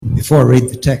Before I read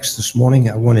the text this morning,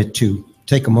 I wanted to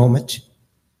take a moment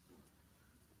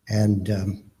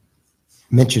and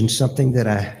mention something that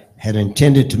I had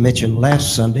intended to mention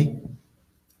last Sunday.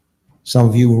 Some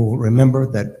of you will remember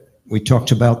that we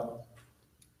talked about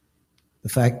the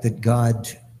fact that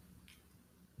God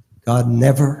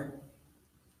never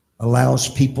allows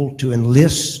people to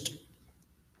enlist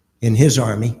in His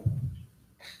army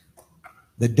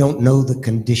that don't know the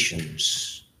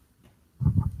conditions.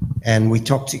 And we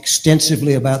talked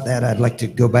extensively about that. I'd like to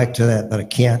go back to that, but I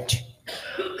can't.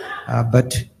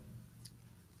 But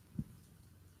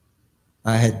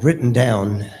I had written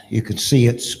down, you can see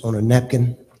it's on a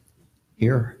napkin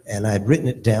here, and I had written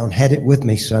it down, had it with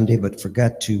me Sunday, but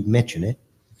forgot to mention it.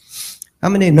 How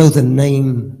many know the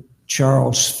name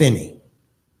Charles Finney?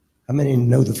 How many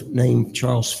know the name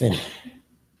Charles Finney?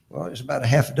 Well, there's about a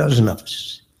half a dozen of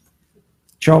us.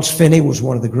 Charles Finney was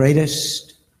one of the greatest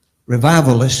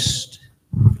revivalists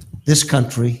this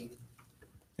country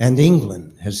and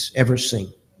England has ever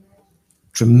seen.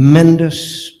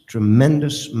 Tremendous,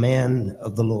 tremendous man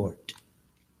of the Lord.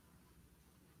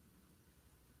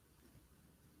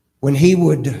 When he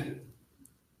would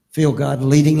feel God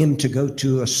leading him to go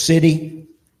to a city,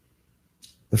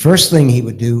 the first thing he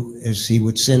would do is he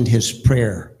would send his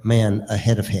prayer man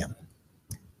ahead of him.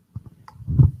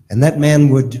 And that man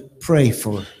would pray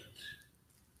for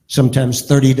sometimes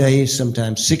 30 days,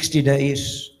 sometimes 60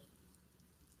 days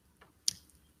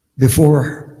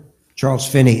before Charles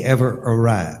Finney ever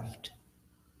arrived.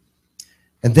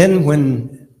 And then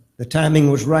when the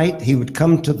timing was right, he would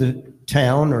come to the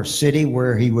town or city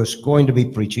where he was going to be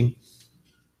preaching,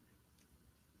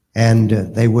 and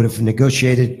they would have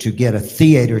negotiated to get a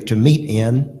theater to meet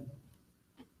in,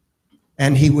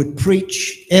 and he would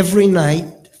preach every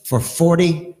night for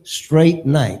 40 straight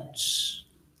nights.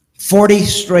 40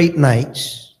 straight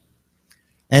nights,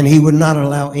 and he would not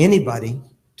allow anybody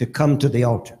to come to the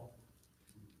altar.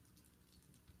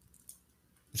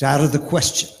 It was out of the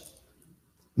question.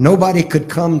 Nobody could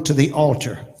come to the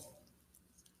altar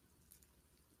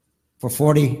for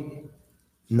 40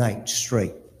 nights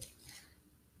straight.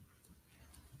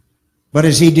 But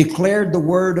as he declared the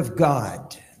word of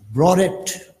God, brought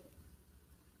it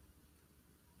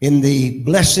in the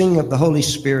blessing of the Holy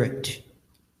Spirit,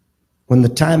 when the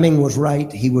timing was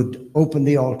right, he would open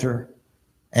the altar,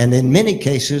 and in many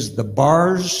cases, the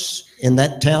bars in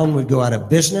that town would go out of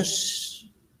business.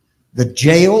 The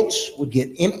jails would get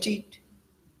emptied.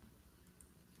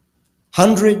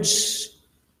 Hundreds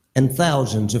and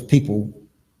thousands of people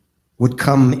would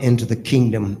come into the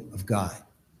kingdom of God.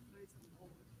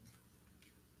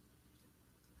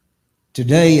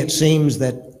 Today, it seems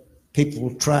that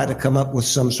people try to come up with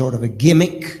some sort of a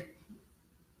gimmick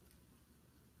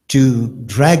to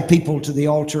drag people to the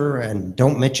altar and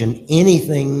don't mention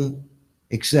anything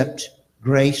except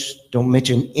grace, don't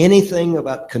mention anything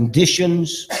about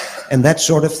conditions and that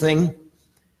sort of thing.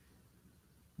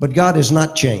 But God has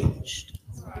not changed.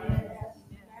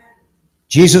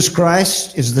 Jesus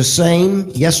Christ is the same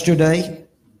yesterday,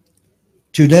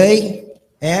 today,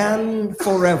 and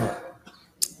forever.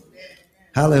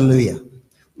 Hallelujah.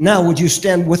 Now, would you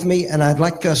stand with me? And I'd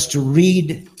like us to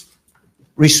read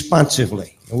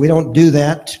responsively. We don't do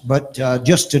that, but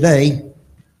just today,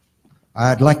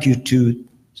 I'd like you to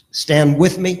stand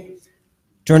with me.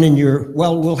 Turn in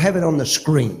we'll have it on the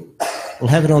screen. We'll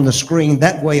have it on the screen.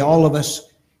 That way, all of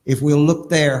us, if we'll look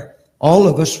there, all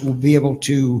of us will be able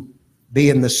to be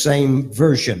in the same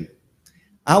version.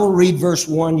 I will read verse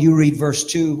 1, you read verse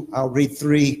 2, I'll read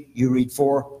 3, you read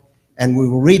 4, and we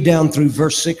will read down through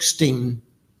verse 16,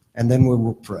 and then we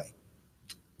will pray.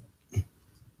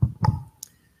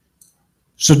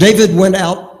 So David went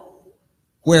out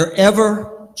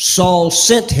wherever Saul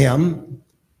sent him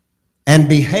and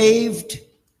behaved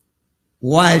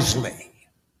wisely.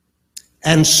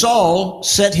 And Saul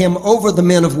set him over the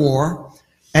men of war,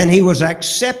 and he was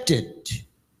accepted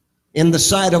in the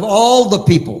sight of all the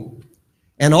people,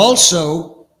 and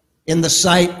also in the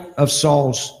sight of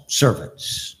Saul's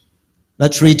servants.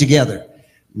 Let's read together.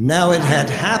 Now it had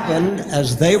happened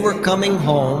as they were coming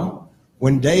home,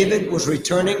 when David was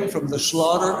returning from the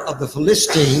slaughter of the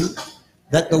Philistine,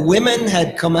 that the women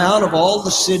had come out of all the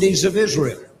cities of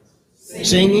Israel,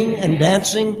 singing and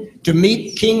dancing to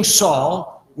meet King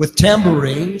Saul with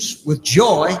tambourines, with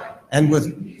joy, and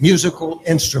with musical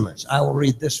instruments. I will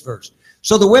read this verse.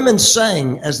 So the women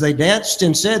sang as they danced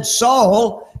and said,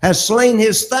 Saul has slain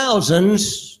his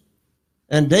thousands,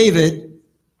 and David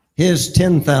his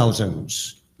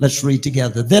 10,000s. Let's read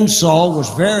together. Then Saul was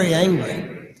very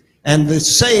angry, and the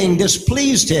saying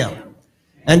displeased him.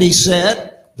 And he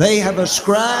said, they have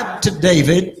ascribed to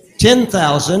David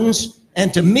 10,000s,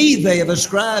 and to me they have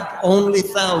ascribed only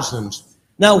thousands.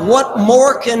 Now what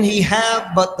more can he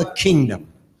have but the kingdom?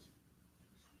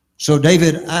 So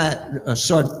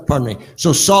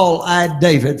So Saul eyed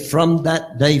David from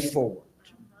that day forward.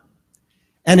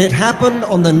 And it happened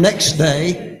on the next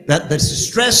day that the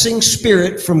distressing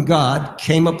spirit from God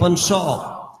came upon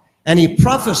Saul, and he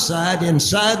prophesied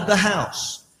inside the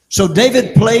house. So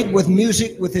David played with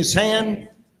music with his hand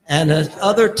and at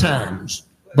other times,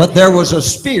 but there was a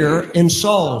spear in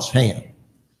Saul's hand.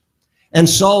 And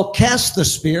Saul cast the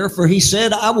spear, for he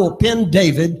said, I will pin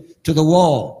David to the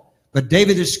wall. But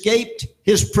David escaped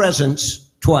his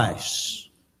presence twice.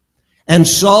 And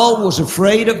Saul was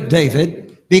afraid of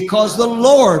David because the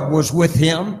Lord was with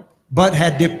him, but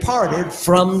had departed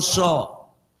from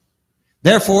Saul.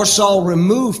 Therefore Saul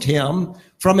removed him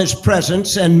from his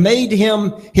presence and made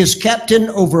him his captain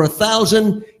over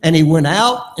 1,000, and he went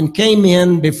out and came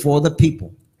in before the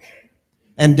people.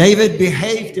 And David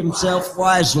behaved himself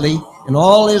wisely in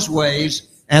all his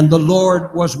ways, and the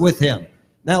Lord was with him.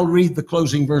 Now read the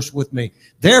closing verse with me.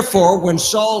 Therefore, when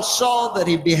Saul saw that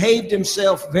he behaved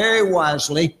himself very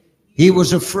wisely, he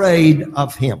was afraid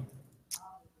of him.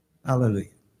 Hallelujah.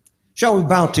 Shall we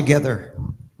bow together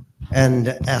and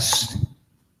ask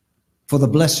for the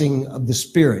blessing of the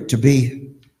Spirit to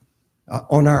be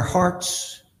on our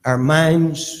hearts, our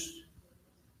minds,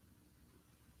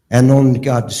 and on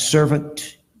God's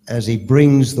servant as he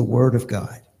brings the word of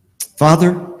God.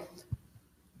 Father,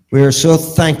 we are so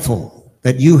thankful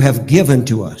that you have given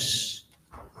to us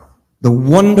the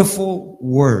wonderful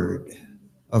word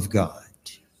of God.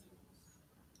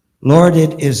 Lord,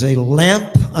 it is a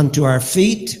lamp unto our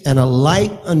feet and a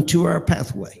light unto our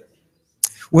pathway.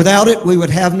 Without it, we would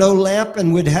have no lamp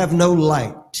and would have no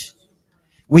light.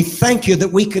 We thank you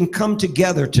that we can come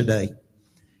together today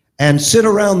and sit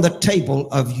around the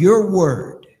table of your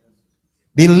word,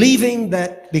 believing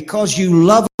that because you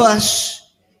love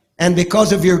us and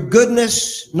because of your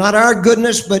goodness, not our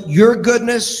goodness, but your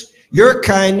goodness, your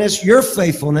kindness, your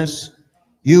faithfulness,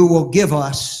 you will give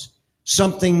us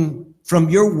something from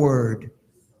your word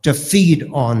to feed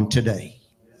on today.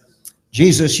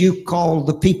 Jesus, you called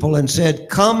the people and said,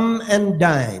 come and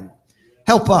dine.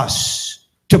 Help us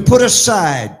to put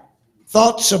aside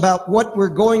thoughts about what we're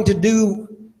going to do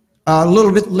a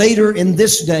little bit later in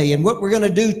this day and what we're going to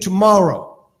do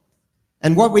tomorrow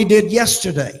and what we did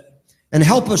yesterday. And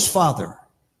help us, Father,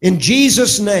 in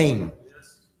Jesus' name,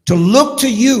 to look to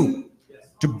you,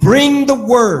 to bring the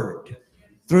word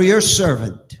through your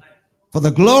servant. For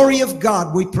the glory of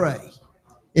God, we pray.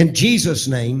 In Jesus'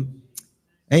 name,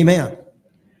 amen.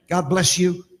 God bless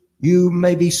you. You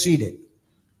may be seated.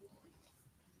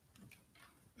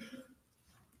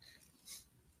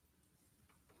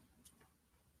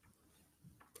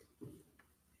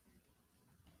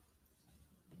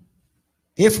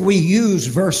 If we use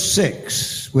verse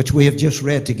 6, which we have just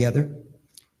read together,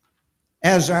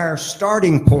 as our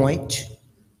starting point,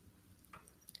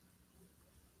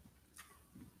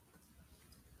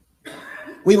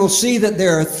 we will see that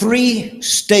there are 3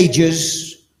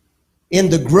 stages in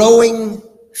the growing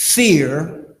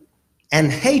fear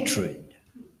and hatred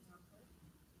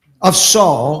of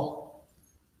Saul,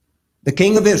 the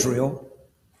king of Israel.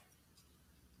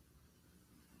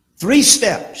 3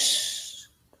 steps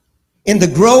in the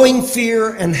growing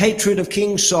fear and hatred of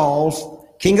King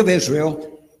Saul, king of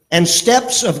Israel, and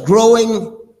steps of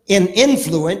growing in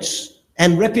influence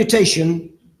and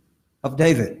reputation of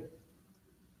David.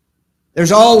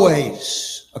 There's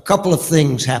always a couple of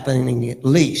things happening at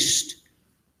least.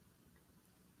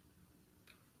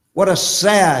 What a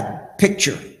sad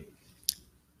picture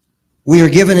we are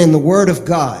given in the Word of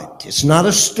God. It's not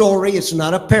a story, it's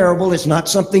not a parable, it's not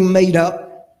something made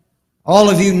up.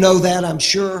 All of you know that, I'm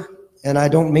sure. And I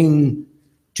don't mean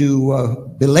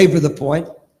to belabor the point,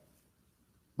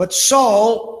 but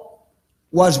Saul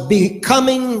was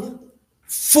becoming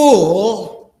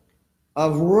full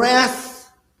of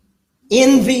wrath,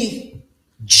 envy,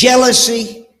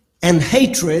 jealousy, and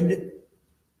hatred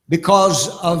because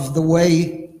of the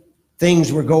way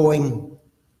things were going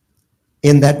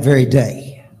in that very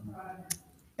day.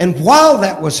 And while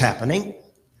that was happening,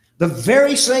 the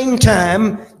very same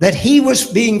time that he was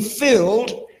being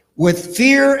filled with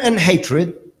fear and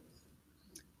hatred,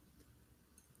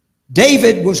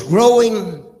 David was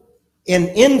growing in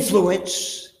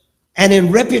influence and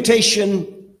in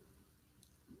reputation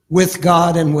with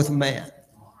God and with man.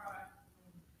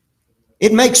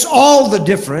 It makes all the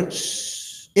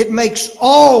difference. It makes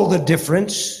all the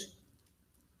difference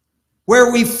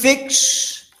where we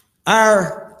fix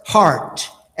our heart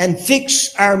and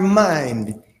fix our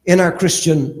mind in our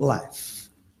Christian life.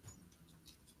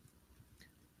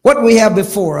 What we have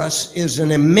before us is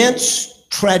an immense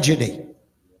tragedy.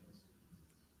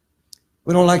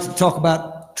 We don't like to talk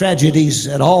about tragedies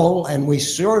at all, and we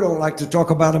sure don't like to talk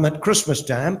about them at Christmas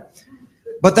time.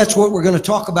 But that's what we're going to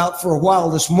talk about for a while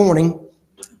this morning.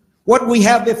 What we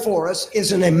have before us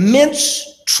is an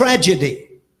immense tragedy.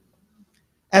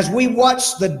 As we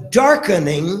watch the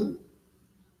darkening,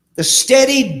 the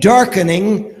steady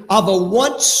darkening of a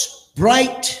once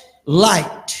bright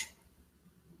light,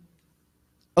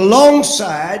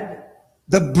 alongside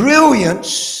the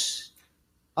brilliance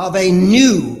of a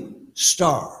new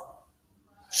star.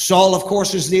 Saul, of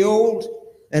course, is the old,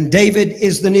 and David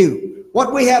is the new.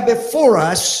 What we have before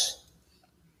us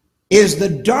is the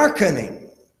darkening.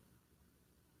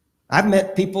 I've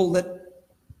met people that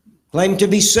claim to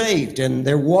be saved, and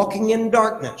they're walking in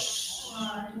darkness.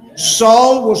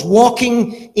 Saul was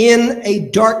walking in a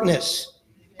darkness,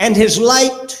 and his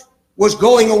light was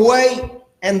going away,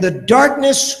 and the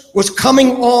darkness was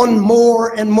coming on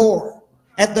more and more.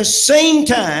 At the same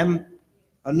time,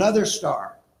 another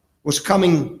star was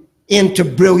coming into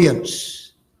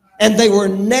brilliance, and they were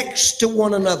next to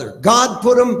one another. God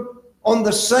put them on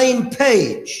the same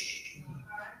page.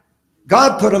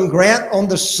 God put them, Grant, on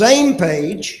the same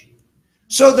page,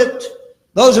 so that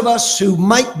those of us who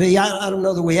might be, I don't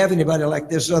know that we have anybody like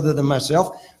this other than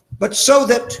myself, but so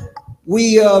that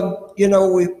we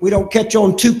don't catch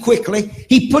on too quickly.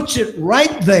 He puts it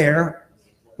right there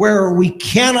where we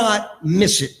cannot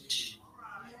miss it,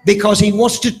 because he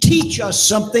wants to teach us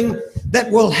something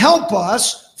that will help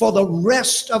us for the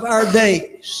rest of our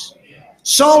days.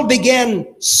 Saul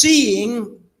began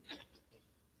seeing,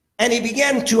 and he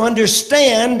began to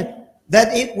understand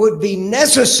that it would be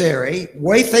necessary, the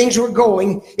way things were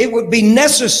going, it would be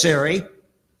necessary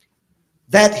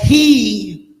that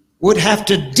he would have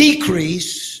to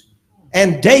decrease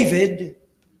and David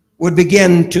would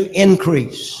begin to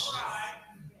increase.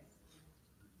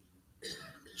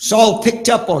 Saul picked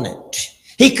up on it.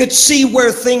 He could see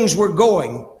where things were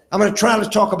going. I'm going to try to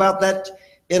talk about that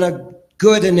in a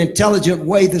good and intelligent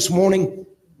way this morning,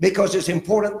 because it's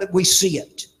important that we see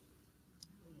it.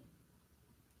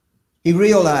 He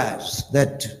realized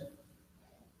that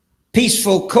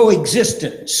peaceful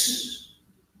coexistence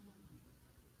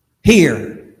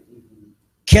here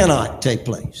cannot take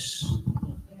place.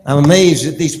 I'm amazed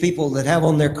at these people that have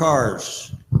on their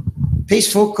cars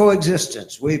peaceful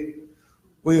coexistence. We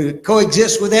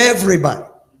coexist with everybody.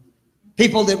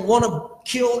 People that want to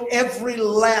kill every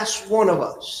last one of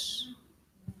us.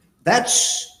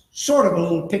 That's sort of a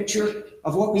little picture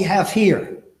of what we have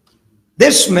here.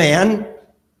 This man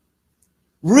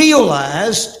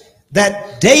realized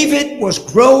that David was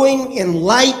growing in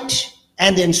light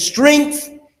and in strength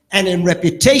and in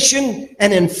reputation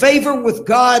and in favor with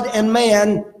God and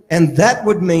man, and that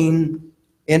would mean,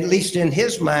 at least in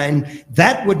his mind,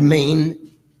 that would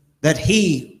mean that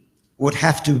he would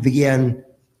have to begin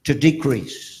to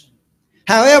decrease.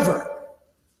 However,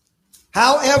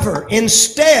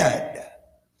 instead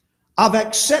of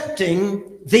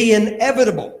accepting the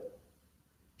inevitable,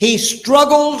 he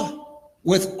struggled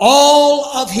with all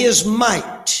of his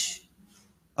might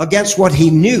against what he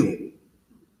knew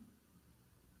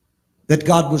that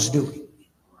God was doing.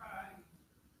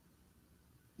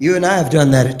 You and I have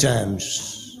done that at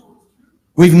times.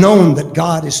 We've known that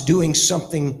God is doing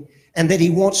something and that he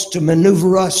wants to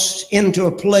maneuver us into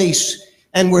a place,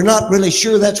 and we're not really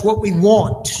sure that's what we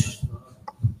want.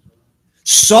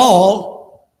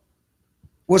 Saul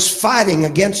was fighting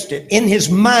against it in his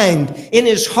mind, in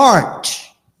his heart.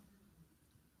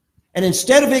 And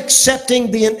instead of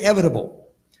accepting the inevitable,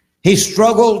 he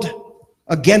struggled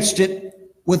against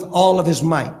it with all of his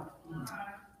might.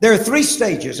 There are 3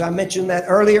 stages. I mentioned that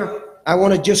earlier. I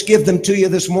want to just give them to you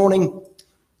this morning,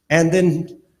 and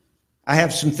then I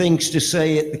have some things to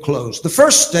say at the close. The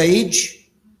first stage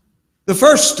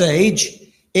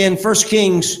in 1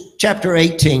 Kings chapter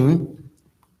 18,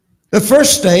 the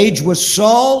first stage was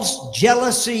Saul's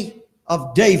jealousy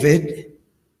of David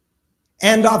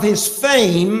and of his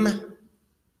fame,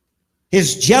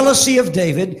 his jealousy of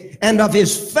David and of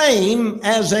his fame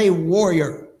as a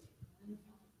warrior.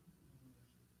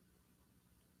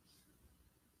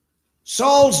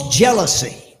 Saul's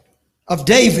jealousy of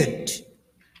David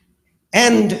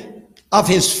and of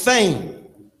his fame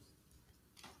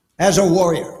as a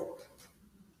warrior.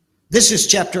 This is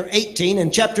chapter 18.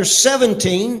 In chapter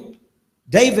 17,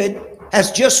 David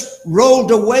has just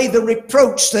rolled away the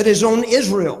reproach that is on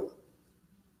Israel.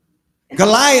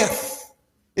 Goliath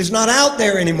is not out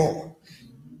there anymore.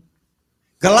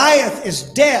 Goliath is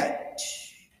dead.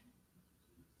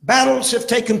 Battles have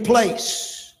taken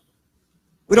place.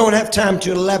 We don't have time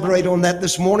to elaborate on that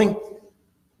this morning,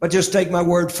 but just take my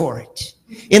word for it.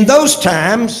 In those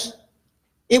times,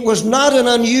 it was not an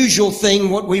unusual thing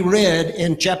what we read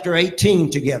in chapter 18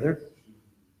 together.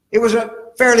 It was a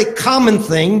fairly common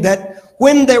thing that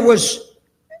when there was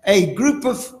a group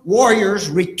of warriors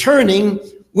returning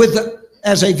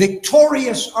as a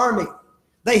victorious army,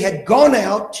 they had gone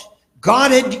out,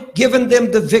 God had given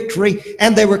them the victory,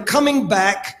 and they were coming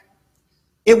back.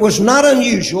 It was not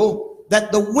unusual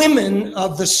that the women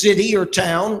of the city or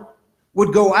town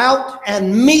would go out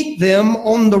and meet them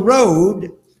on the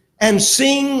road and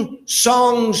sing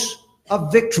songs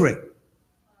of victory.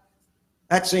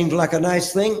 That seemed like a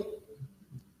nice thing.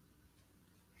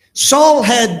 Saul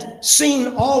had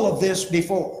seen all of this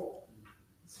before.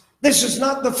 This is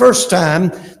not the first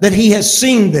time that he has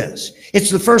seen this.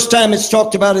 It's the first time it's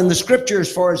talked about in the scripture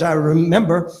as far as I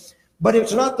remember, but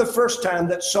it's not the first time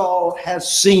that Saul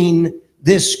has seen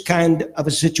this kind of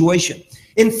a situation.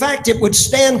 In fact, it would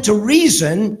stand to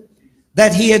reason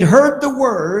that he had heard the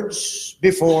words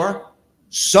before,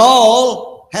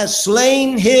 Saul has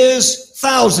slain his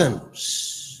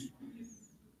thousands.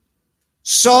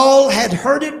 Saul had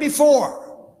heard it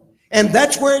before, and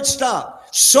that's where it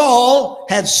stopped. Saul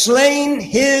had slain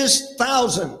his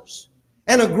thousands.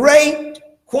 And a great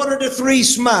 2:45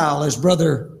 smile, as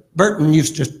Brother Burton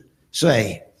used to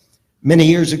say many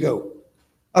years ago.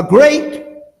 A great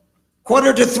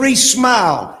 2:45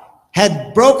 smile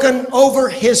had broken over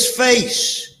his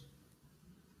face.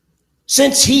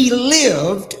 Since he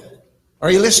lived,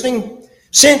 are you listening?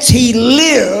 Since he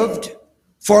lived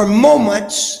for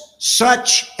moments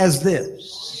such as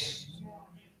this.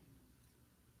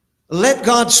 Let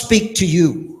God speak to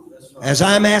you as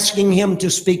I'm asking him to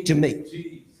speak to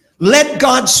me. Let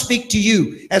God speak to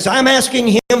you as I'm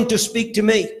asking him to speak to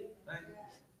me.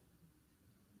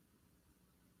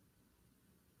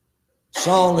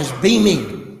 Saul is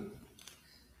beaming.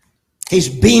 He's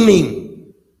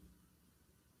beaming.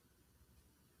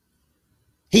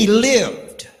 He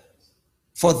lived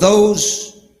for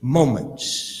those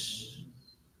moments.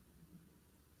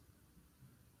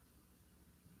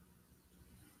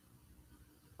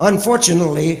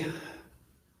 Unfortunately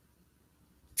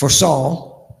for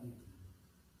Saul,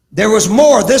 there was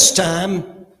more this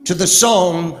time to the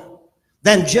song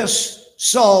than just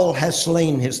Saul has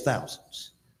slain his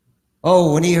thousands.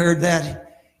 Oh, when he heard that,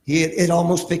 it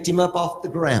almost picked him up off the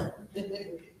ground.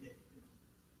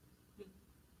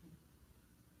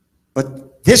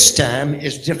 But this time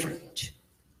is different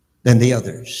than the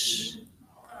others.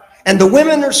 And the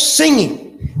women are singing.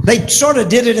 They sort of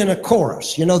did it in a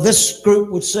chorus. You know, this group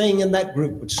would sing and that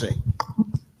group would sing.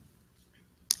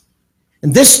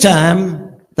 And this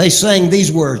time they sang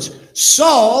these words,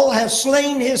 Saul has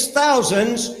slain his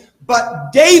thousands,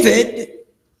 but David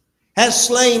has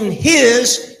slain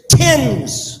his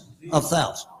tens of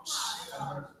thousands.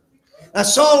 Now,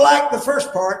 Saul liked the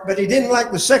first part, but he didn't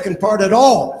like the second part at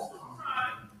all.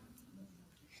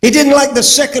 He didn't like the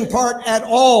second part at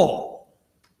all.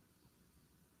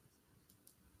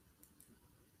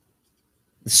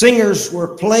 The singers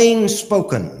were plain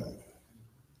spoken.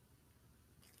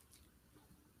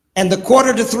 And the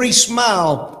 2:45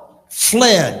 smile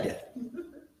fled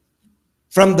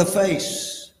from the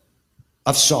face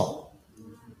of Saul.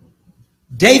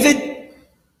 David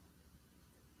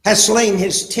has slain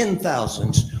his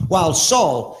 10,000s, while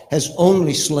Saul has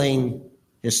only slain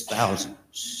his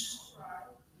thousands.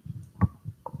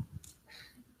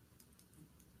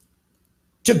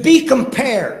 To be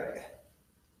compared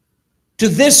to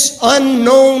this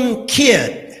unknown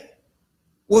kid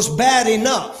was bad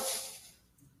enough.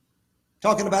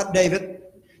 Talking about David.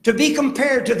 To be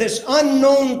compared to this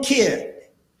unknown kid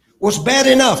was bad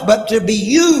enough, but to be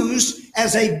used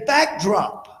as a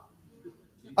backdrop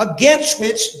against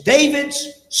which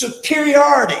David's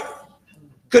superiority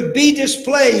could be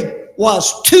displayed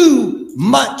was too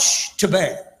much to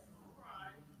bear.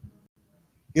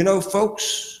 You know,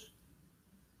 folks,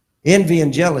 envy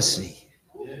and jealousy,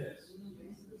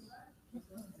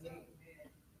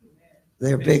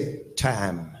 they're big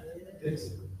time.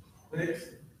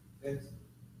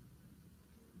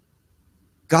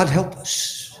 God help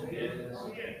us.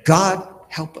 God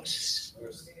help us.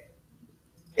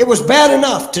 It was bad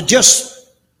enough to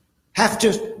just have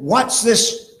to watch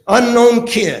this unknown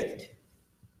kid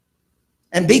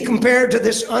and be compared to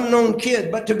this unknown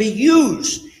kid, but to be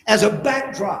used as a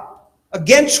backdrop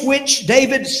against which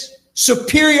David's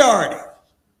superiority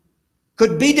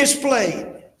could be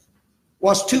displayed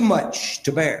was too much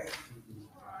to bear.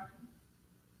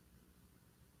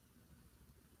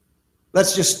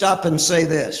 Let's just stop and say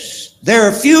this. There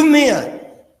are few men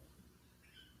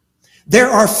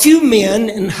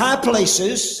in high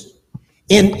places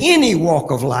in any walk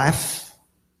of life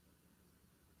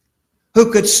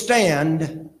who could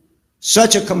stand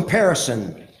such a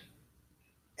comparison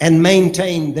and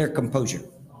maintain their composure.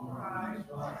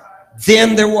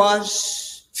 Then there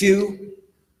was few,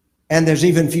 and there's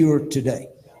even fewer today.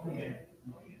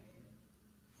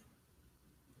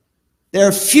 There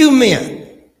are few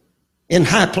men in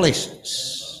high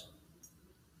places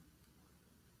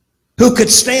who could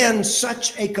stand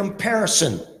such a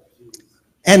comparison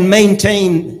and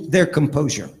maintain their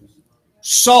composure.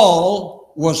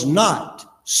 Saul was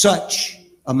not such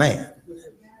a man.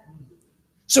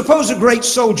 Suppose a great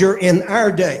soldier in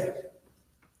our day,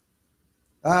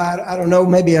 I don't know,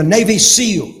 maybe a Navy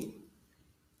SEAL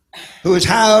who is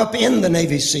high up in the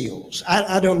Navy SEALs.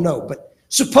 I don't know, but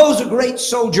suppose a great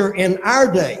soldier in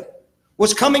our day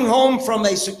was coming home from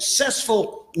a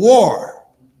successful war,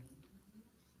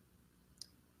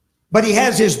 but he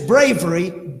has his bravery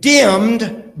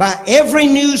dimmed by every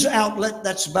news outlet.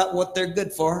 That's about what they're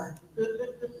good for.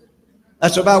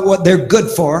 That's about what they're good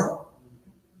for.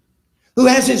 Who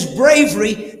has his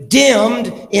bravery dimmed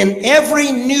in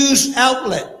every news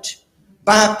outlet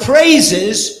by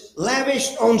praises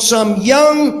lavished on some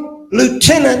young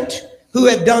lieutenant who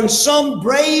had done some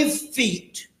brave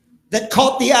feat that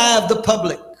caught the eye of the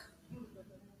public.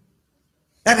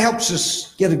 That helps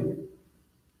us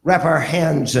wrap our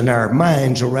hands and our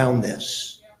minds around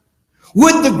this.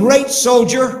 Would the great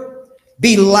soldier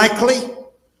be likely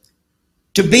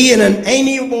to be in an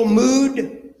amiable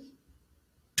mood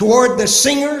toward the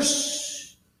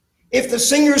singers? If the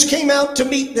singers came out to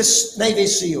meet this Navy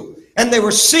SEAL and they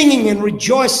were singing and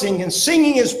rejoicing and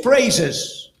singing his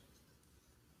praises,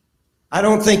 I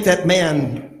don't think that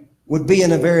man would be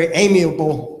in a very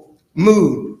amiable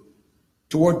mood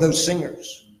toward those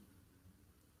singers.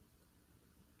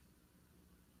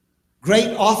 Great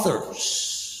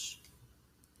authors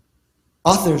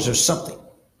are something.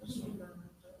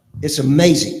 It's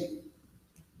amazing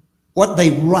what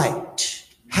they write,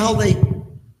 how they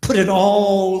put it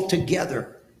all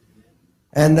together.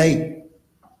 And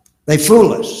they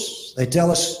fool us. They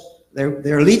tell us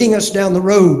they're leading us down the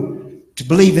road to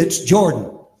believe it's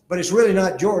Jordan, but it's really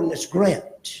not Jordan, it's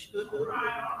Grant.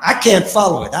 I can't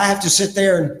follow it. I have to sit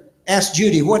there and ask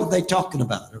Judy, what are they talking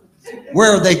about? Or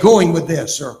where are they going with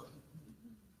this? Or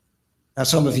now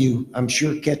some of you, I'm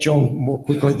sure, catch on more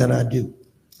quickly than I do.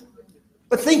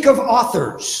 But think of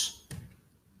authors.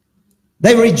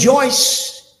 They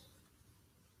rejoice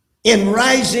in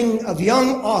rising of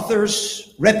young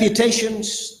authors'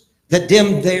 reputations that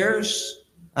dim theirs.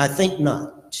 I think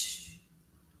not.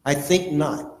 I think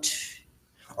not.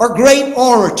 Or great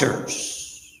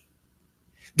orators.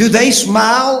 Do they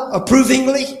smile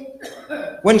approvingly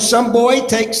when some boy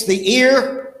takes the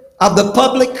ear of the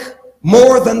public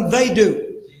more than they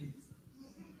do?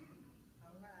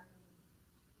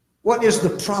 What is the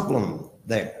problem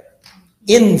there?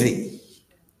 Envy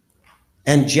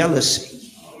and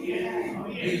jealousy.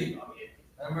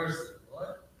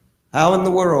 How in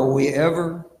the world we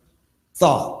ever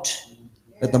thought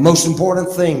that the most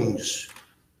important things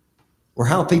were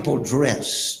how people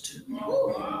dressed.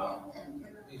 Now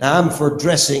I'm for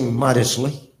dressing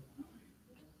modestly.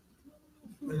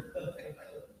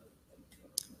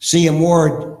 C.M.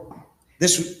 Ward,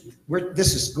 this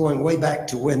is going way back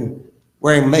to when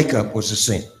wearing makeup was a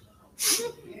sin.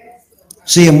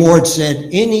 C.M. Ward said,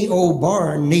 any old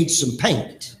barn needs some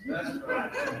paint.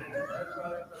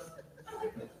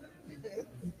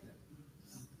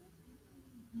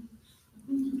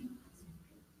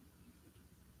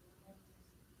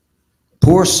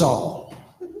 Poor Saul.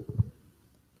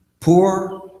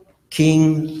 Poor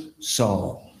King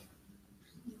Saul.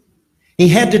 He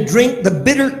had to drink the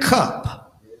bitter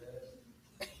cup.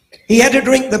 He had to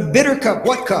drink the bitter cup.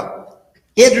 What cup?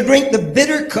 He had to drink the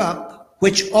bitter cup,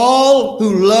 which all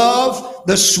who love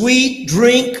the sweet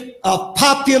drink of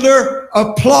popular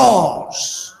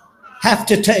applause have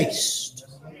to taste.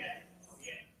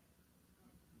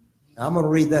 Now, I'm going to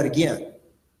read that again.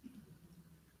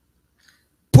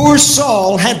 Poor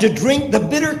Saul had to drink the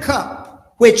bitter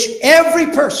cup, which every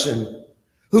person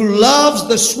who loves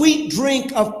the sweet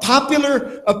drink of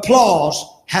popular applause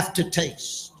have to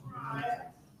taste.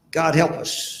 God help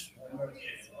us.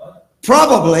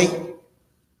 Probably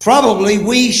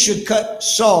we should cut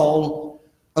Saul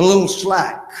a little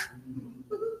slack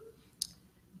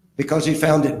because he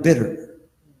found it bitter.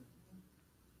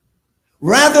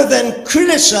 Rather than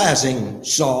criticizing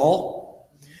Saul,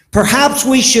 perhaps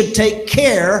we should take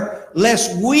care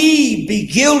lest we be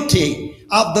guilty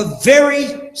of the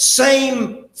very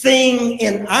same thing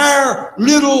in our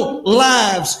little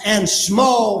lives and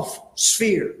small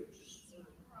spheres.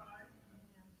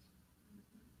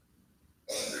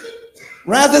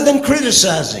 rather than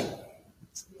criticizing,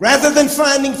 rather than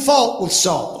finding fault with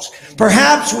Saul,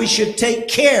 perhaps we should take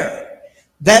care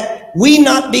that we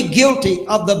not be guilty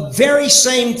of the very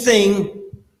same thing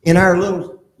in our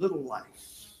little life.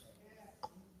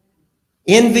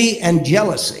 Envy and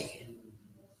jealousy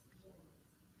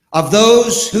of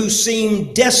those who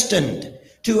seem destined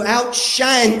to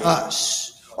outshine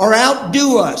us or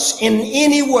outdo us in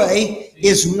any way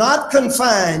is not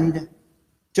confined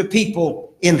to people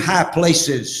in high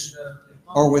places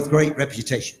or with great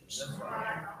reputations.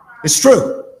 It's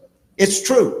true. It's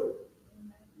true.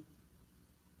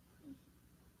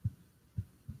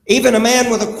 Even a man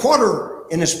with a quarter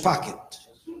in his pocket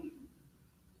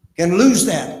can lose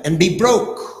that and be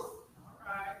broke.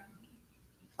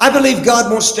 I believe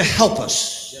God wants to help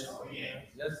us.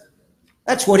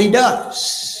 That's what he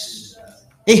does.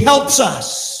 He helps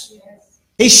us.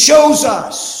 He shows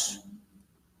us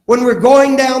when we're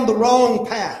going down the wrong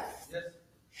path.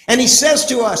 And he says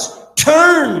to us,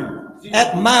 turn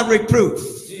at my reproof.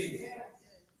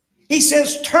 He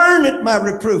says, turn at my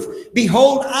reproof.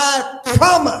 Behold, I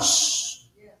promise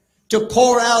to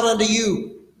pour out unto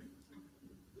you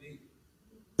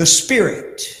the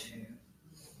Spirit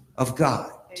of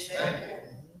God.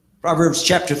 Proverbs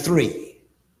chapter 3.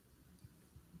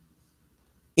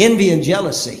 Envy and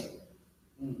jealousy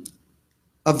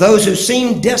of those who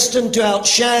seem destined to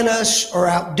outshine us or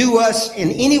outdo us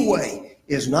in any way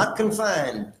is not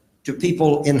confined to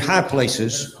people in high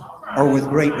places or with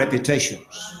great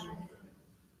reputations.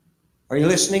 Are you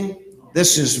listening?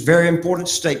 This is a very important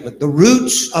statement. The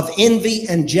roots of envy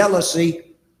and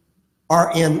jealousy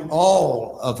are in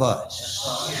all of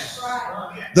us.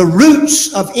 The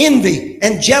roots of envy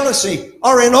and jealousy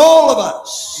are in all of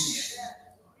us.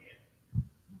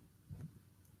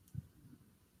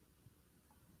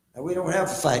 Now, we don't have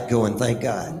a fight going, thank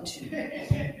God.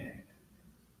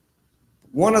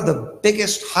 One of the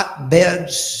biggest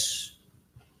hotbeds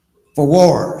for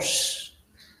wars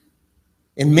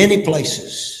in many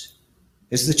places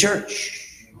is the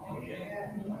church.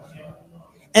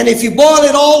 And if you boil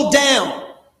it all down,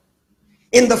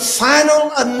 in the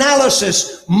final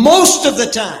analysis, most of the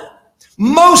time,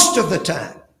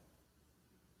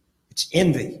 it's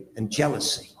envy and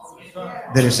jealousy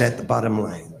that is at the bottom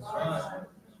line.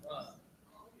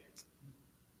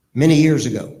 Many years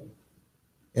ago,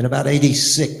 in about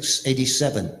 86,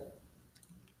 87,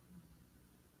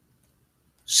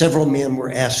 several men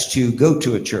were asked to go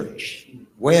to a church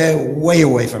way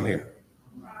away from here,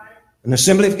 an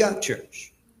Assembly of God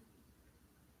church.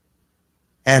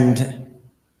 And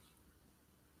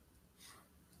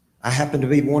I happened to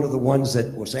be one of the ones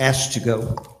that was asked to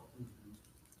go.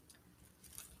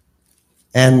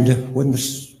 And when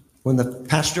the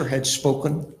pastor had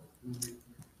spoken,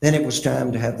 then it was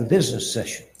time to have the business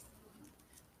session.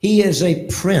 He is a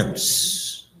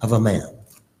prince of a man.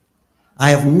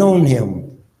 I have known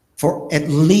him for at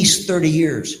least 30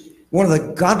 years. One of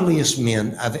the godliest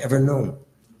men I've ever known.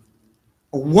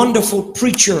 A wonderful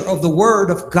preacher of the Word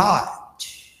of God.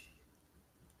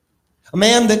 A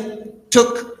man that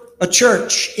took a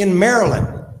church in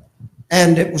Maryland,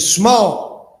 and it was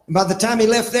small. And by the time he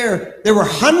left there were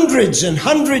hundreds and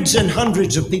hundreds and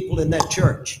hundreds of people in that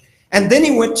church. And then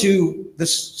he went to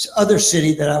this other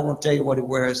city that I won't tell you where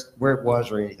it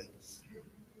was or anything.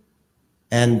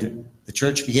 And the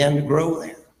church began to grow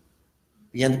there,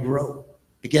 began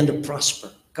to prosper.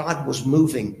 God was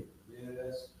moving.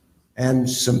 Yes. And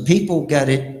some people got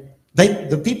it.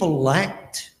 The people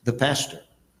liked the pastor.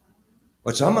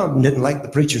 But some of them didn't like the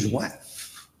preacher's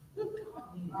wife.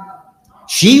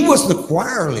 She was the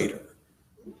choir leader.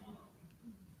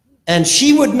 And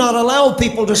she would not allow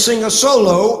people to sing a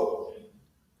solo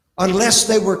unless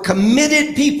they were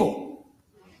committed people.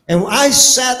 And I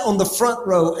sat on the front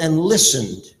row and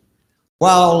listened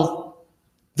while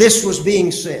this was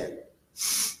being said.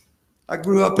 I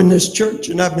grew up in this church,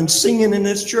 and I've been singing in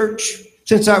this church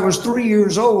since I was 3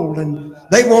 years old, and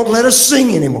they won't let us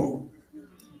sing anymore.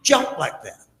 Junk like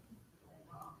that.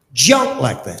 Junk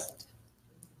like that.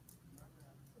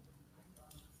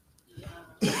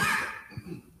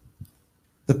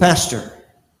 The pastor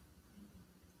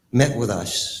met with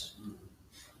us,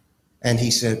 and he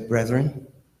said, "Brethren,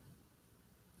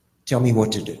 tell me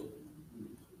what to do.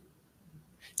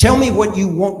 Tell me what you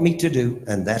want me to do,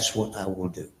 and that's what I will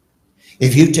do.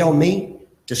 If you tell me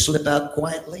to slip out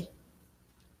quietly,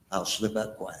 I'll slip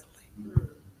out quietly."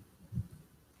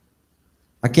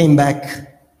 I came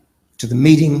back to the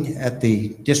meeting at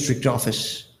the district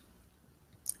office,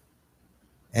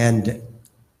 and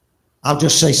I'll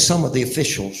just say some of the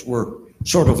officials were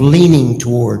sort of leaning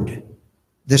toward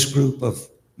this group of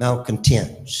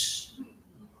malcontents.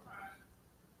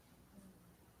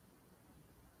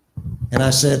 And I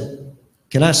said,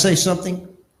 can I say something?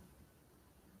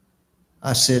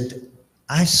 I said,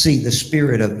 I see the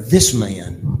spirit of this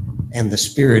man and the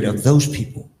spirit of those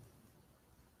people.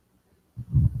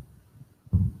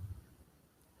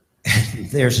 And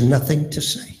there's nothing to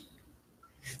say.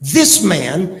 This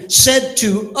man said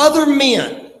to other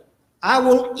men, I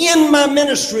will end my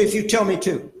ministry if you tell me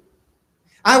to.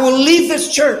 I will leave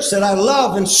this church that I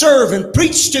love and serve and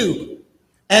preach to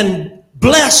and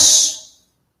bless.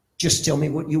 Just tell me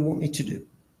what you want me to do.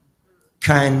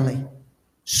 Kindly,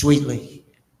 sweetly.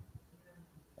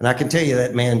 And I can tell you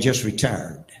that man just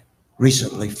retired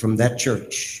recently from that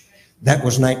church. That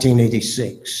was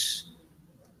 1986.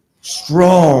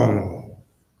 Strong,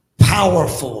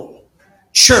 powerful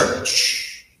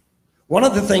church. One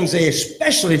of the things they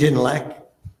especially didn't like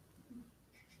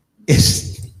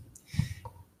is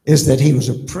that he was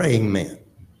a praying man.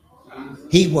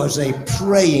 He was a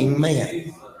praying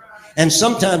man. And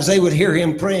sometimes they would hear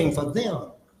him praying for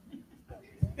them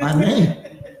by name.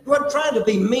 He wasn't trying to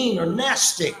be mean or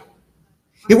nasty.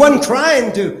 He wasn't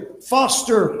trying to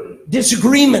foster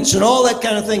disagreements and all that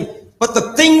kind of thing. But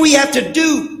the thing we have to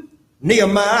do,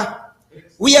 Nehemiah,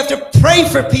 we have to pray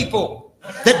for people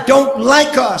that don't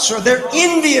like us, or they're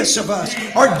envious of us,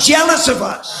 or jealous of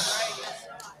us.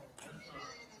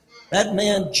 That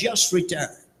man just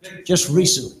retired, just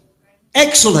recently.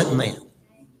 Excellent man.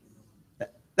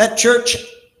 That church,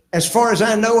 as far as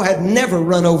I know, had never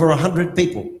run over 100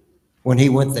 people when he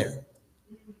went there.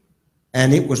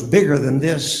 And it was bigger than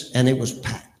this, and it was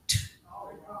packed.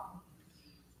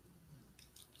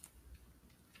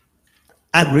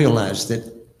 I realize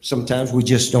that sometimes we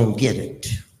just don't get it.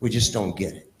 We just don't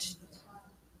get it.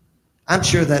 I'm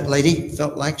sure that lady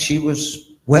felt like she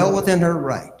was well within her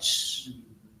rights.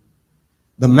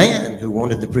 The man who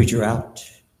wanted the preacher out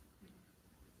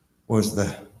was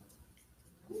the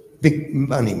big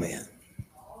money man.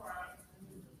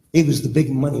 He was the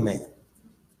big money man.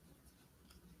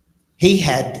 He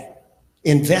had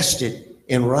invested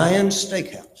in Ryan's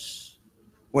Steakhouse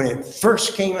when it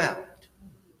first came out.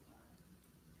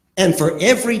 And for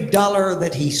every dollar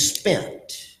that he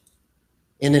spent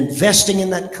in investing in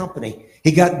that company,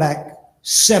 he got back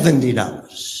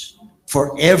 $70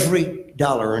 for every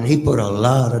dollar, and he put a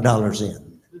lot of dollars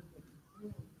in.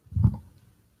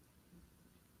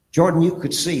 Jordan, you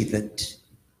could see that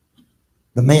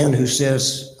the man who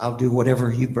says, I'll do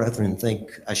whatever you brethren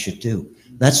think I should do,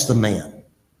 that's the man.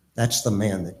 That's the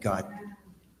man that God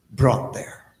brought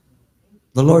there.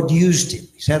 The Lord used him.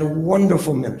 He's had a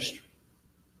wonderful ministry.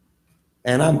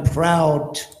 And I'm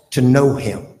proud to know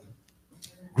him.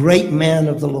 Great man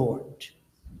of the Lord.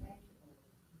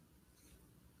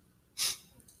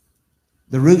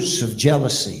 The roots of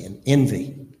jealousy and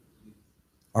envy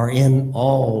are in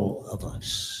all of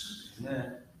us.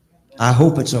 I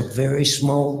hope it's a very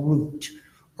small root,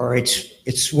 or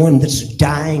it's one that's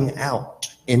dying out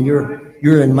in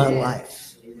you're in my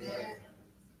life.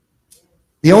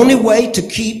 The only way to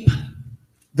keep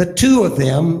the two of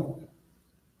them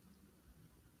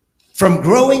from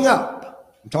growing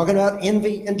up, I'm talking about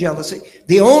envy and jealousy,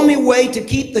 the only way to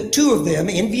keep the two of them,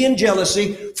 envy and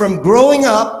jealousy, from growing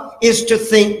up is to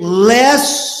think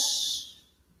less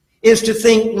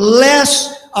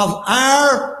of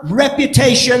our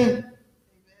reputation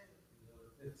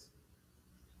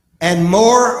and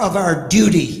more of our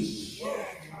duty.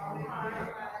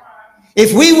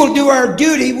 If we will do our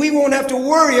duty, we won't have to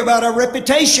worry about our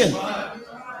reputation.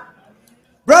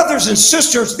 Brothers and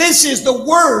sisters, this is the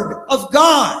Word of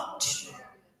God.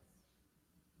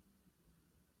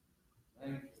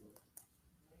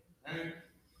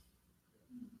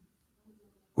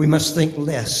 We must think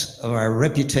less of our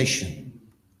reputation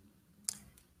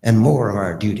and more of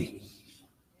our duty.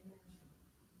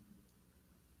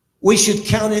 We should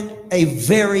count it a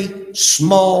very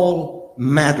small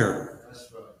matter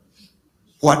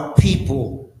what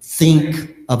people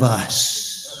think of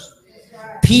us.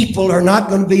 People are not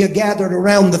going to be gathered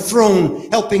around the throne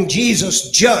helping Jesus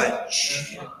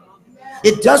judge.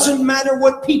 It doesn't matter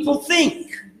what people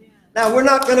think. Now, we're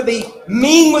not going to be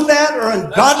mean with that or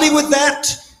ungodly with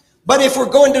that. But if we're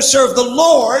going to serve the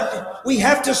Lord, we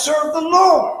have to serve the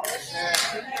Lord.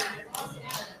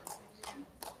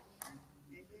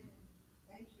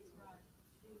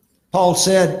 Paul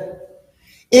said,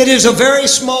 it is a very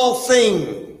small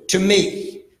thing to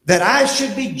me that I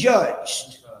should be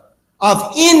judged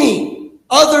of any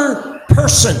other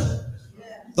person.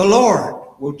 The Lord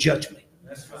will judge me.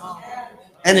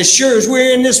 And as sure as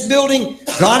we're in this building,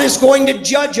 God is going to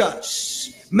judge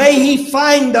us. May He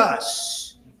find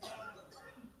us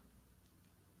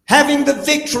having the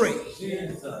victory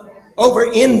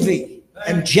over envy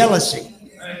and jealousy.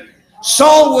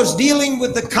 Saul was dealing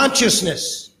with the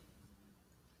consciousness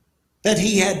that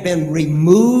he had been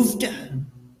removed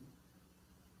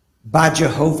by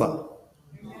Jehovah.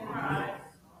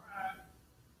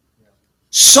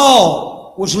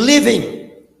 Saul was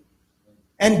living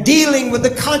and dealing with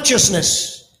the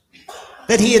consciousness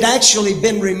that he had actually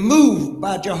been removed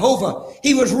by Jehovah.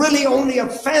 He was really only a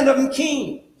phantom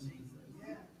king.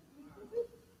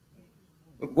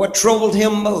 But what troubled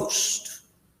him most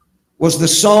was the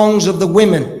songs of the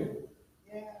women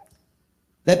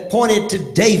that pointed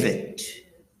to David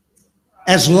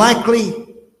as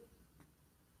likely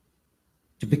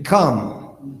to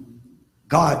become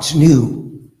God's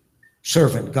new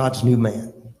servant, God's new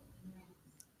man.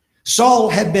 Saul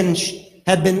had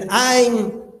been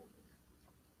eyeing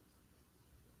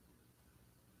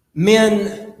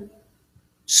men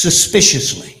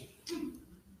suspiciously.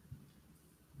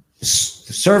 The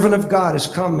servant of God has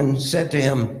come and said to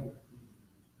him,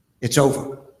 "It's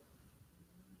over.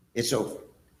 It's over.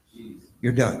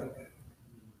 You're done."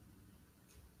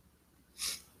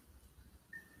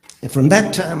 And from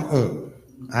that time on,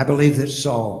 I believe that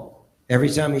Saul, every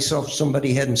time he saw somebody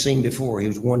he hadn't seen before, he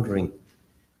was wondering,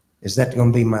 is that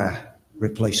going to be my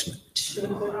replacement?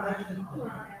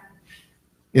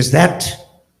 Is that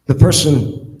the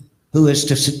person who is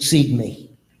to succeed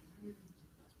me?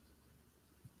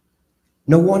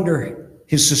 No wonder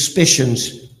his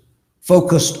suspicions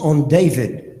focused on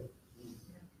David,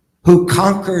 who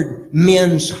conquered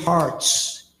men's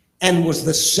hearts and was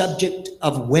the subject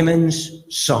of women's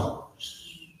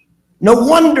songs. No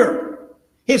wonder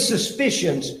his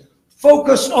suspicions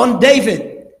focused on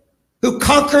David, who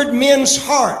conquered men's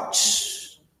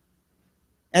hearts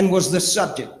and was the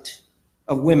subject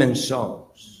of women's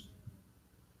songs.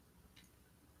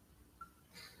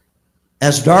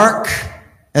 As dark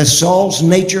as Saul's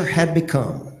nature had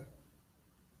become,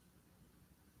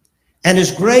 and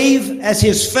as grave as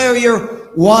his failure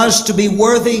was to be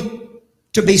worthy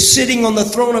to be sitting on the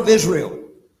throne of Israel,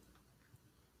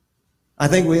 I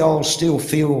think we all still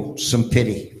feel some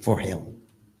pity for him,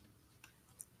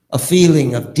 a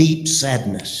feeling of deep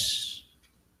sadness.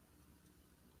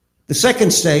 The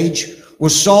second stage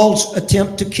was Saul's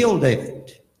attempt to kill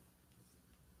David.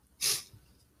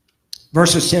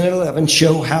 Verses 10 and 11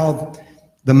 show how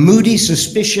the moody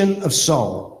suspicion of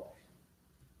Saul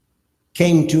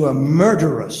came to a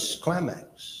murderous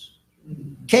climax.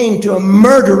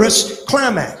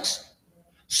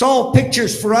 Saul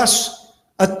pictures for us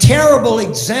a terrible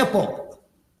example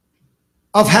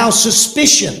of how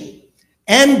suspicion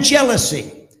and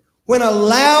jealousy, when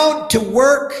allowed to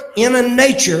work in a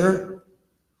nature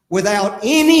without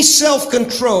any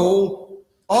self-control,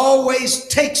 always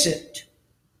takes it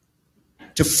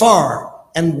to far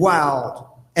and wild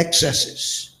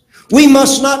excesses. We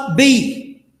must not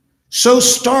be so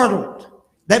startled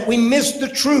that we miss the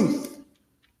truth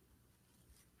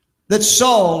that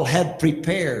Saul had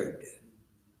prepared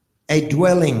a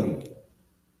dwelling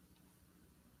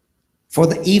for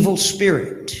the evil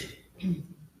spirit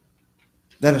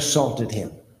that assaulted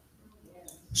him.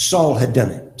 Saul had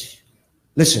done it.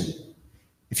 Listen,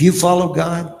 if you follow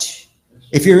God,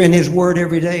 if you're in his word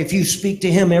every day, if you speak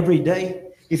to him every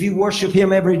day, if you worship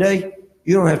him every day,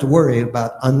 you don't have to worry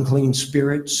about unclean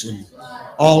spirits and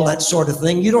all that sort of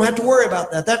thing. You don't have to worry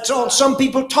about that. That's all some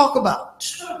people talk about.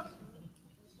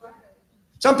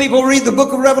 Some people read the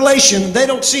book of Revelation. They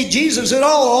don't see Jesus at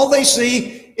all. All they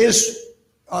see is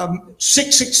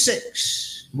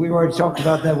 666. We already talked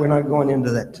about that. We're not going into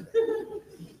that.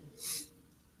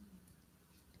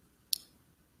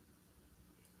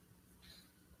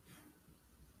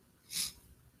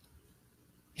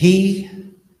 He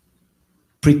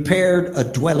prepared a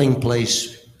dwelling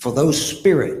place for those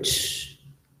spirits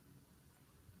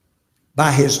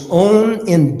by his own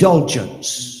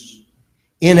indulgence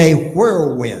in a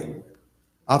whirlwind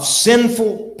of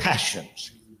sinful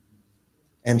passions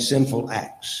and sinful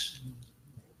acts.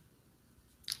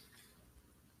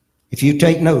 If you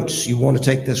take notes, you want to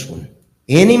take this one.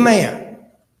 Any man,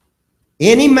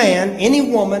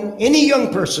 any woman, any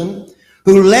young person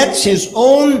who lets his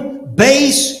own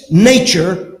base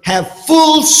nature have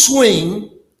full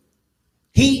swing,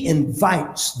 he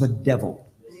invites the devil.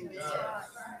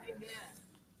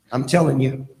 I'm telling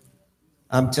you.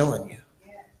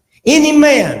 Any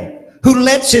man who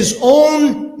lets his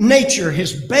own nature,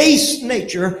 his base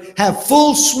nature, have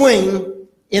full swing,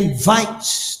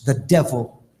 invites the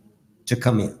devil to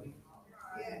come in.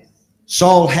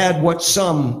 Saul had what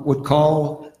some would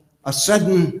call a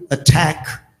sudden attack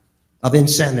of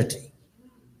insanity.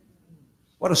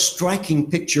 What a striking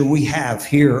picture we have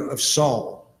here of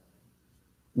Saul,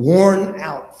 worn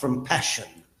out from passion,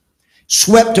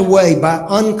 swept away by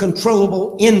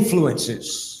uncontrollable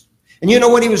influences. And you know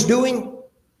what he was doing?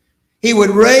 He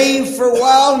would rave for a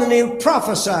while, and then he would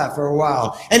prophesy for a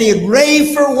while. And he'd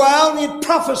rave for a while, and he'd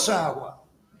prophesy a while.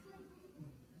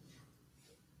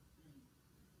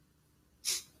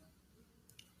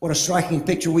 What a striking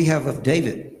picture we have of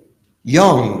David.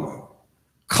 Young,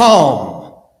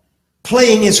 calm,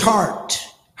 playing his harp,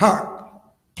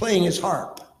 playing his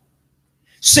harp,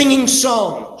 singing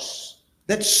songs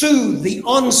that soothe the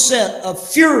onset of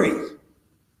fury.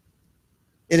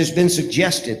 It has been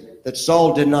suggested that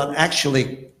Saul did not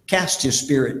actually cast his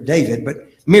spear at David, but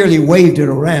merely waved it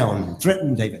around and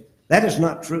threatened David. That is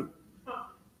not true.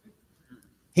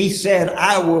 He said,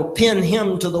 I will pin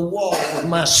him to the wall with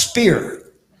my spear.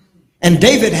 And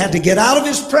David had to get out of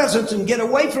his presence and get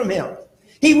away from him.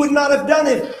 He would not have done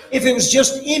it if it was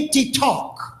just empty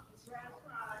talk.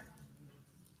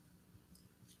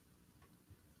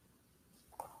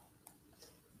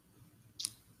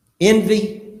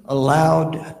 Envy,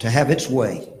 allowed to have its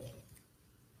way,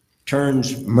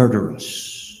 turns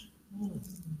murderous.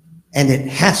 And it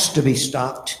has to be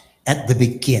stopped at the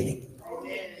beginning.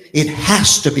 It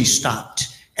has to be stopped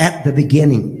at the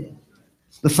beginning.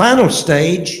 The final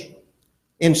stage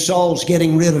in Saul's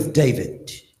getting rid of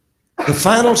David. The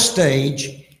final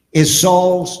stage is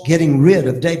Saul's getting rid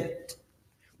of David.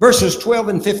 Verses 12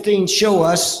 and 15 show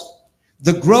us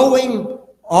the growing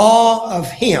awe of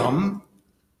him,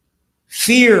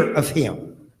 fear of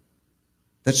him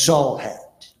that Saul had.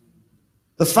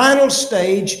 The final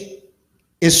stage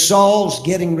is Saul's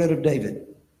getting rid of David.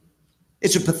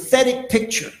 It's a pathetic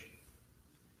picture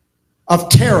of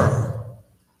terror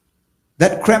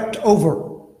that crept over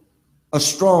a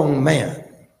strong man,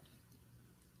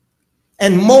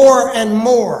 and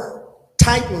more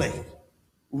tightly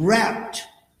wrapped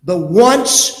the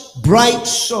once bright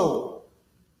soul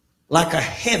like a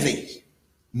heavy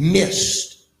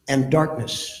mist and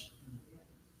darkness.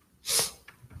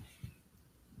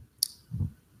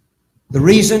 The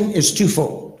reason is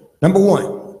twofold. Number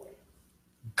one,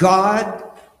 God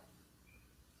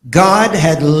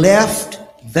had left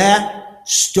that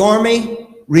stormy,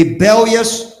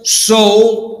 rebellious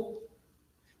soul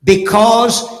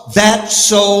because that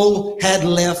soul had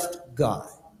left God.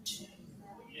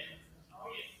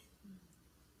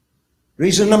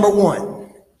 Reason number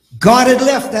one, God had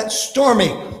left that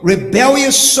stormy,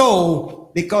 rebellious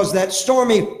soul because that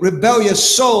stormy,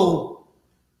 rebellious soul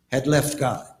had left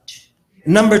God.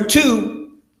 Number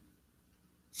two,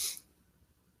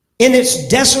 in its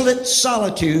desolate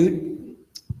solitude,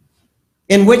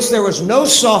 in which there was no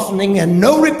softening and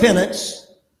no repentance,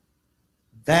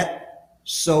 that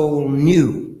soul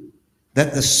knew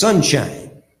that the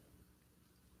sunshine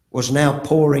was now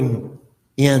pouring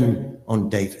in on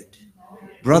David.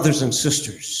 Brothers and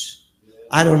sisters,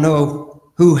 I don't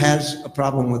know who has a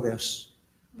problem with this,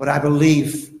 but I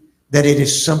believe that it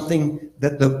is something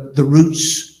that the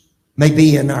roots may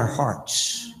be in our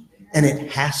hearts, and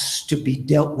it has to be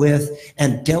dealt with,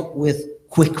 and dealt with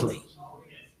quickly.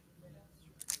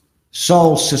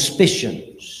 Saul's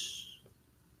suspicions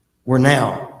were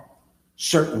now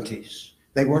certainties.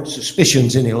 They weren't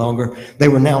suspicions any longer. They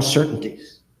were now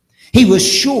certainties. He was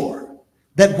sure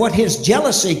that what his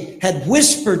jealousy had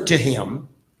whispered to him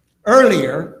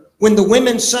earlier when the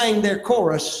women sang their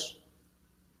chorus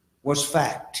was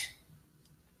fact.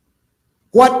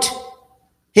 What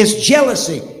his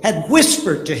jealousy had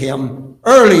whispered to him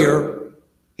earlier,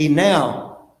 he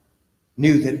now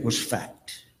knew that it was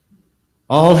fact.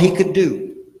 All he could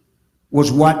do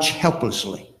was watch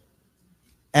helplessly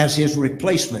as his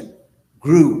replacement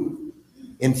grew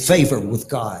in favor with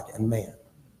God and man.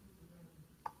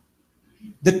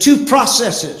 The two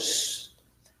processes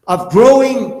of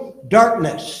growing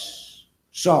darkness,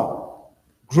 Saul,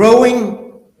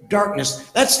 growing darkness.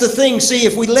 That's the thing, see,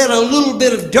 if we let a little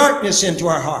bit of darkness into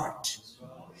our heart,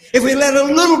 if we let a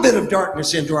little bit of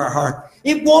darkness into our heart,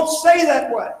 it won't stay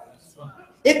that way.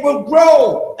 It will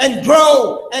grow and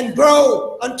grow and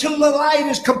grow until the light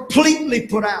is completely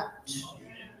put out.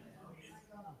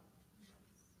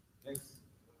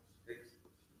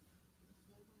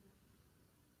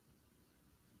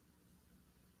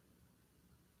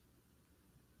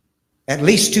 At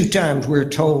least 2 times we're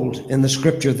told in the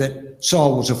scripture that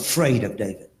Saul was afraid of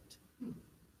David.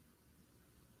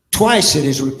 Twice it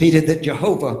is repeated that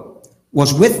Jehovah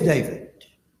was with David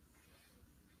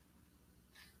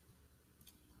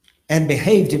and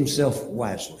behaved himself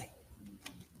wisely.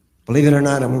 Believe it or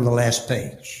not, I'm on the last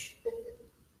page.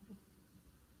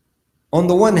 On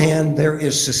the one hand, there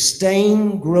is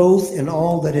sustained growth in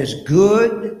all that is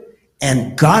good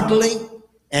and godly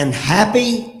and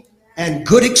happy and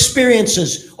good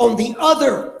experiences. On the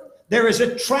other, there is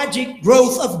a tragic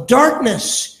growth of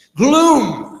darkness,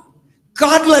 gloom,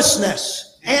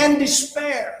 godlessness, and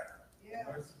despair.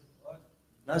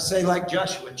 I say like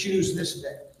Joshua, choose this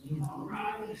day.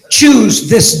 Choose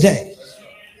this day.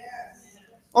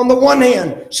 On the one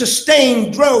hand,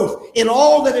 sustained growth in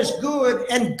all that is good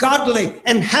and godly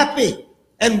and happy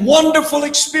and wonderful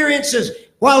experiences,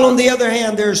 while on the other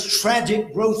hand, there's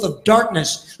tragic growth of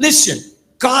darkness. Listen,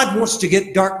 God wants to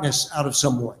get darkness out of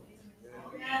someone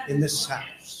in this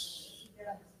house.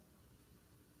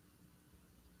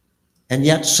 And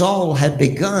yet Saul had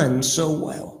begun so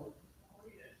well.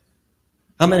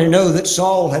 How many know that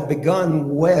Saul had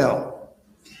begun well?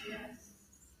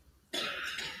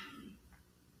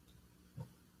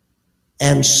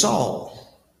 And Saul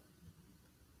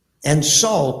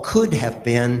could have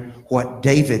been what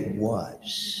David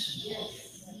was.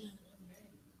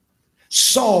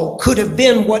 Saul could have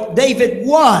been what David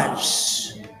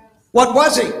was. What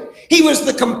was he? He was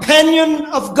the companion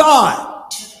of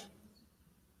God.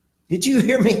 Did you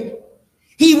hear me?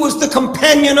 He was the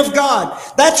companion of God.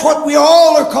 That's what we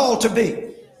all are called to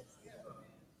be.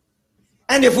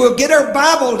 And if we'll get our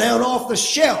Bible down off the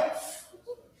shelf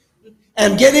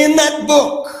and get in that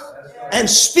book and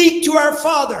speak to our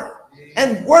Father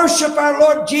and worship our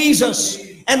Lord Jesus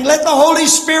and let the Holy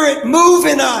Spirit move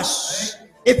in us,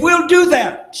 if we'll do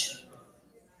that,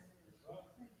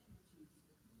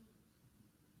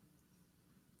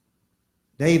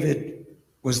 David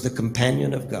was the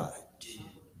companion of God.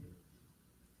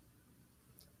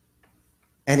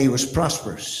 And he was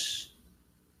prosperous.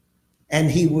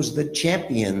 And he was the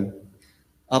champion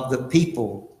of the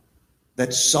people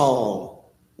that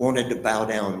Saul wanted to bow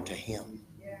down to him.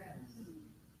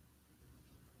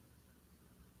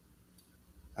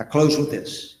 I close with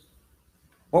this.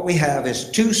 What we have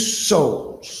is two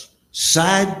souls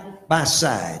side by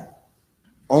side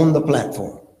on the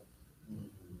platform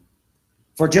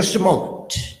for just a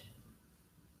moment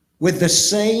with the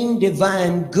same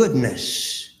divine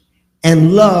goodness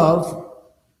and love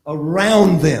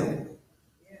around them.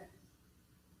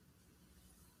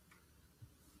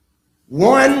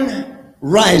 One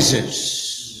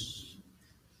rises,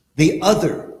 the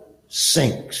other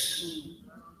sinks.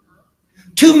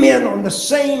 Two men on the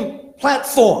same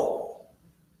platform.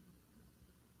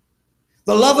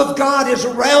 The love of God is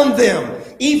around them,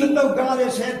 even though God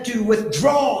has had to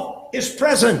withdraw his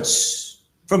presence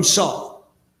from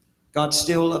Saul. God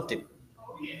still loved him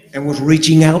and was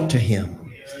reaching out to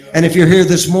him. And if you're here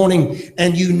this morning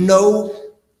and you know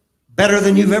better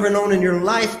than you've ever known in your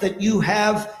life that you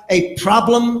have a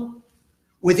problem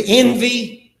with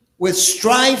envy, with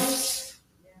strife,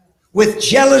 with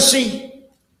jealousy,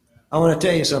 I want to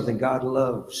tell you something. God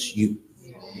loves you.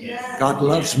 God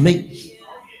loves me.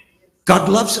 God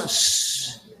loves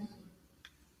us.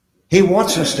 He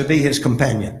wants us to be his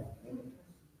companion.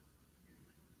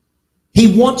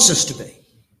 He wants us to be.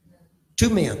 Two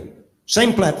men,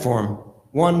 same platform.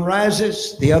 One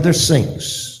rises, the other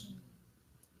sinks.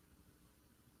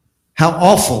 How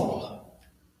awful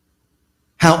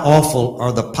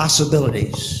are the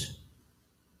possibilities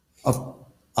of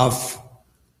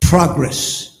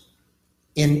progress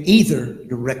in either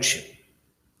direction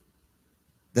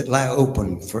that lie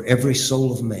open for every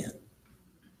soul of man.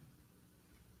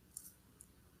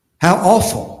 How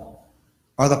awful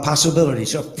are the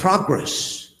possibilities of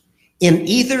progress in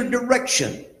either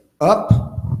direction, up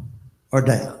or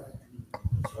down.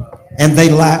 And they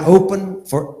lie open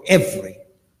for every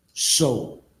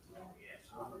soul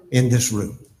in this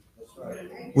room.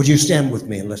 Would you stand with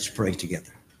me and let's pray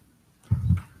together?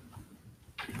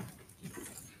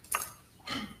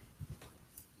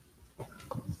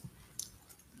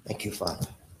 Thank you, Father.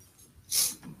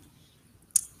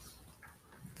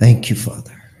 Thank you,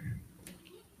 Father.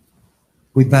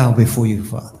 We bow before you,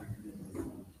 Father.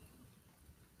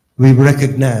 We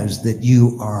recognize that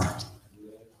you are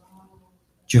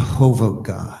Jehovah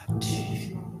God.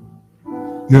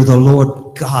 You're the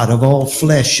Lord God of all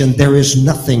flesh, and there is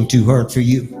nothing too hard for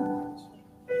you.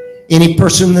 Any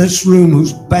person in this room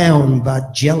who's bound by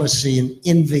jealousy and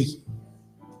envy,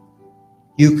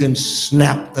 you can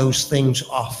snap those things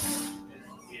off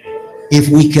if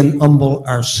we can humble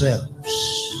ourselves.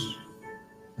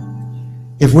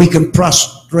 If we can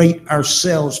prostrate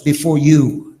ourselves before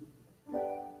you.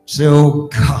 Say, oh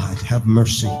God, have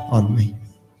mercy on me.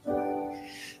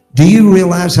 Do you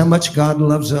realize how much God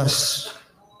loves us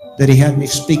that he had me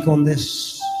speak on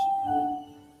this?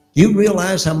 Do you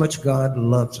realize how much God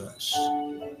loves us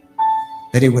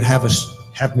that he would have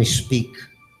me speak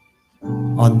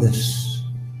on this?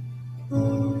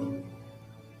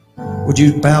 Would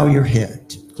you bow your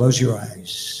head? Close your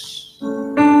eyes.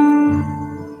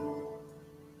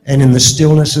 And in the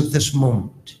stillness of this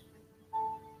moment,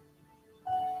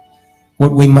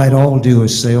 what we might all do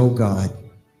is say, oh God,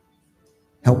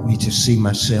 help me to see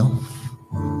myself.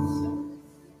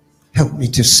 Help me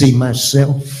to see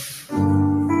myself.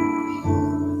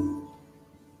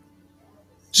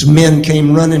 Some men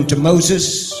came running to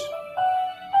Moses.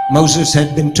 Moses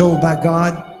had been told by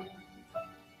God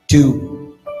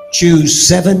to choose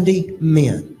 70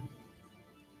 men.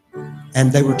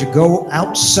 And they were to go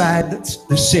outside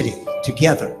the city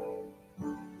together.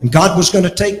 And God was going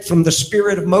to take from the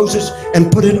spirit of Moses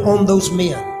and put it on those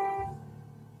men.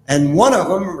 And one of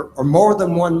them, or more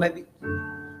than one maybe,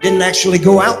 didn't actually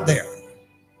go out there.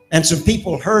 And some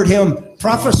people heard him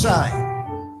prophesy.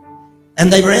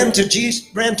 And they ran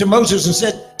to Moses and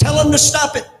said, tell him to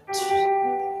stop it.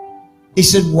 He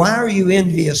said, why are you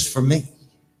envious for me?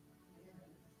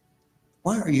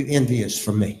 Why are you envious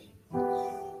for me?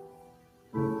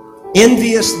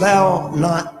 Envious thou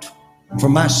not for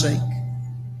my sake?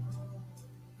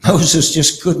 Moses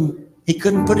just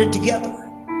couldn't put it together.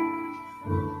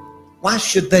 Why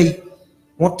should they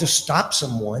want to stop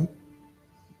someone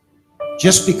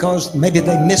just because maybe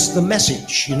they missed the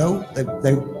message, you know?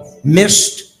 They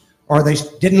missed, or they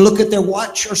didn't look at their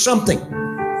watch or something.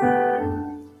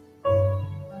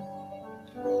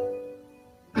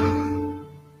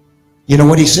 You know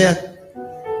what he said?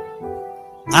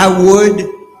 I would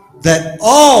that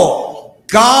all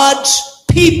God's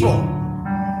people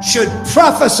should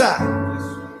prophesy.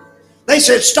 They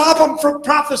said, stop them from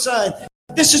prophesying.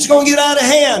 This is going to get out of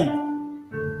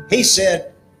hand. He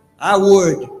said, I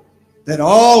would that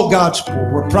all God's people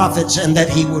were prophets and that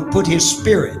he would put his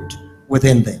spirit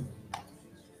within them.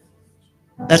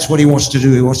 That's what he wants to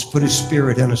do. He wants to put his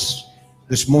spirit in us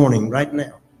this morning, right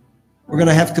now. We're going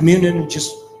to have communion in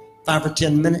just 5 or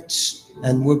 10 minutes,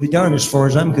 and we'll be done as far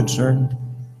as I'm concerned.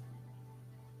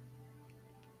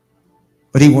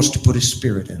 But he wants to put his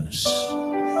spirit in us.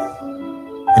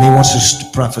 And he wants us to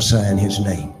prophesy in his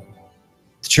name.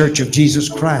 The Church of Jesus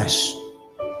Christ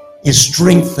is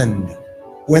strengthened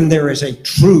when there is a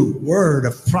true word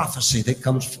of prophecy that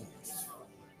comes forth.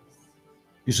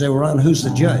 You say, well, Ron, who's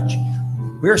the judge?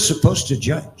 We're supposed to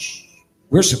judge.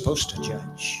 We're supposed to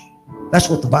judge. That's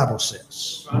what the Bible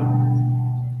says.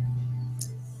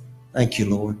 Thank you,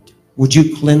 Lord. Would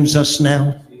you cleanse us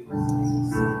now?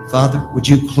 Father, would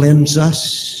you cleanse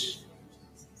us?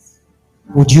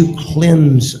 Would you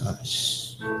cleanse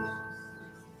us?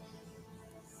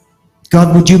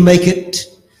 God, would you make it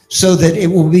so that it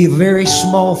will be a very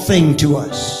small thing to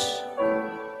us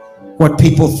what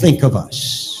people think of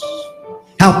us,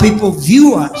 how people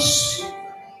view us.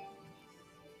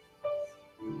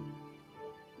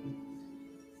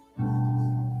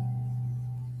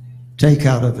 Take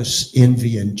out of us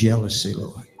envy and jealousy,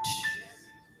 Lord.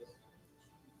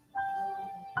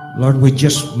 Lord, we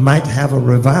just might have a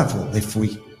revival if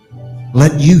we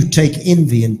let you take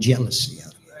envy and jealousy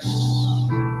out of us.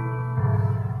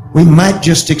 We might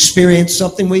just experience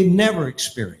something we've never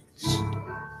experienced.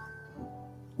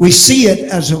 We see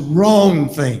it as a wrong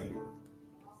thing,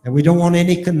 and we don't want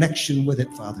any connection with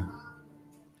it, Father.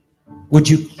 Would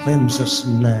you cleanse us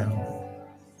now?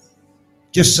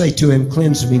 Just say to him,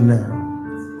 cleanse me now.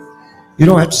 You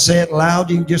don't have to say it loud.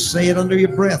 You can just say it under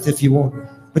your breath if you want.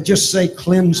 But just say,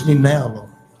 cleanse me now, Lord.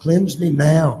 Cleanse me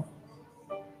now.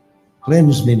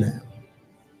 Cleanse me now.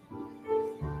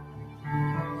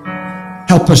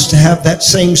 Help us to have that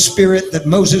same spirit that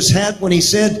Moses had when he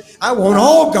said, I want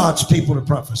all God's people to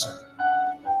prophesy.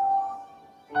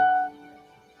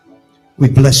 We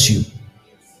bless you.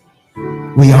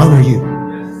 We honor you.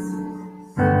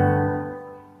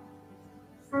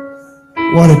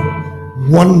 What a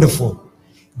wonderful,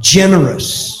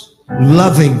 generous,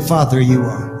 loving Father you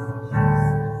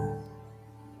are.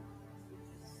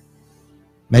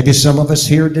 Maybe some of us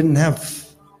here didn't have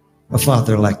a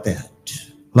father like that.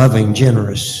 Loving,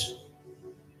 generous,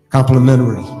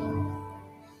 complimentary.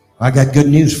 I got good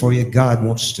news for you. God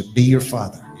wants to be your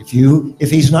father. If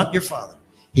he's not your father,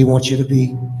 he wants to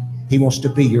be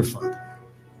your father.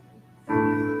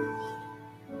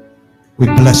 We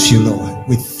bless you, Lord.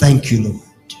 We thank you, Lord.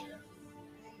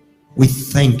 We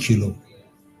thank you, Lord.